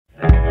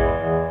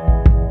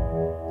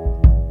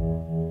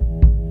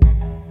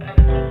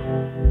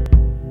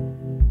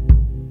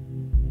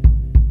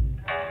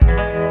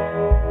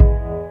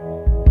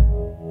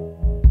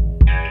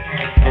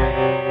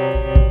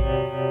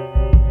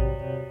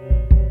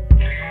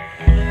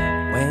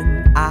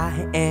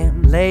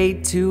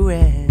laid to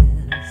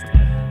rest,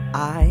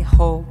 I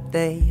hope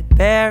they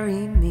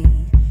bury me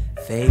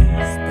face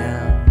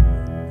down.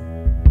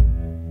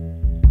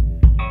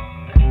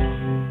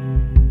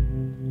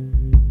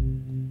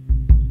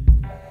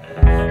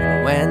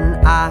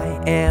 When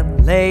I am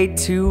laid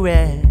to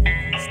rest,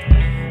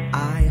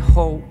 I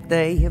hope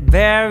they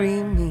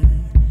bury me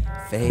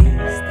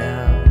face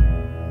down.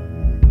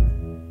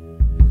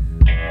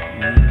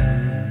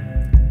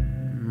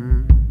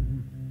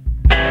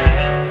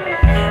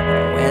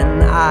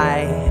 When I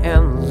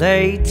am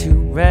laid to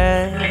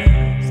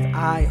rest,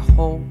 I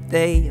hope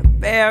they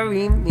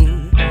bury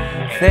me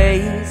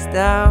face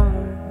down.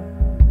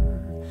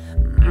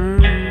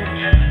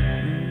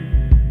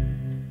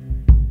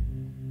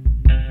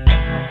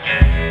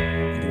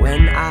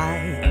 When I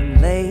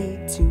am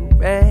laid to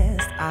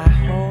rest, I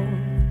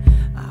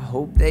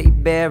hope they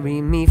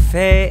bury me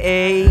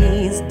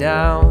face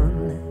down,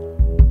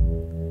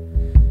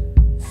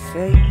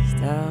 face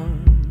down.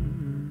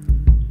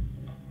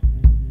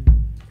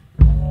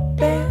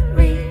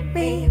 Bury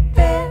me,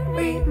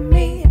 bury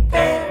me,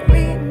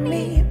 bury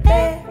me,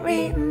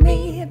 bury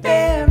me,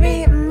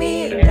 bury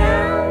me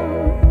down.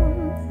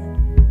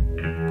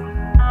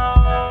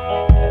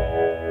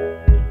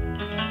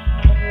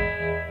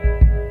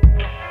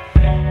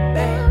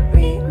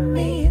 Bury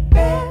me,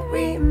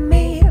 bury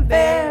me,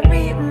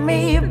 bury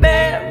me,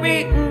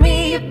 bury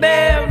me,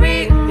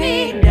 bury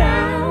me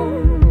down.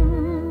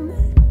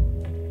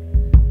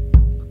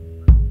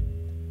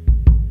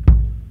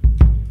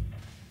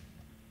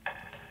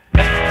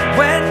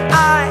 When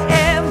I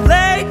am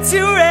laid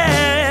to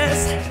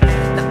rest,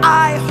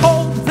 I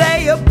hope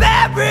they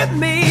bury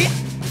me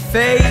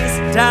face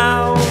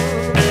down.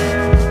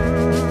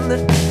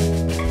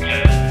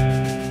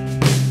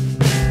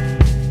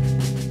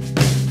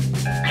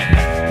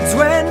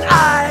 When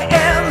I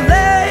am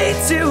laid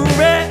to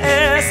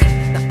rest,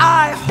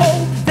 I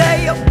hope they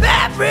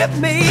bury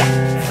me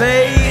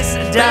face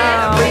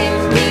down.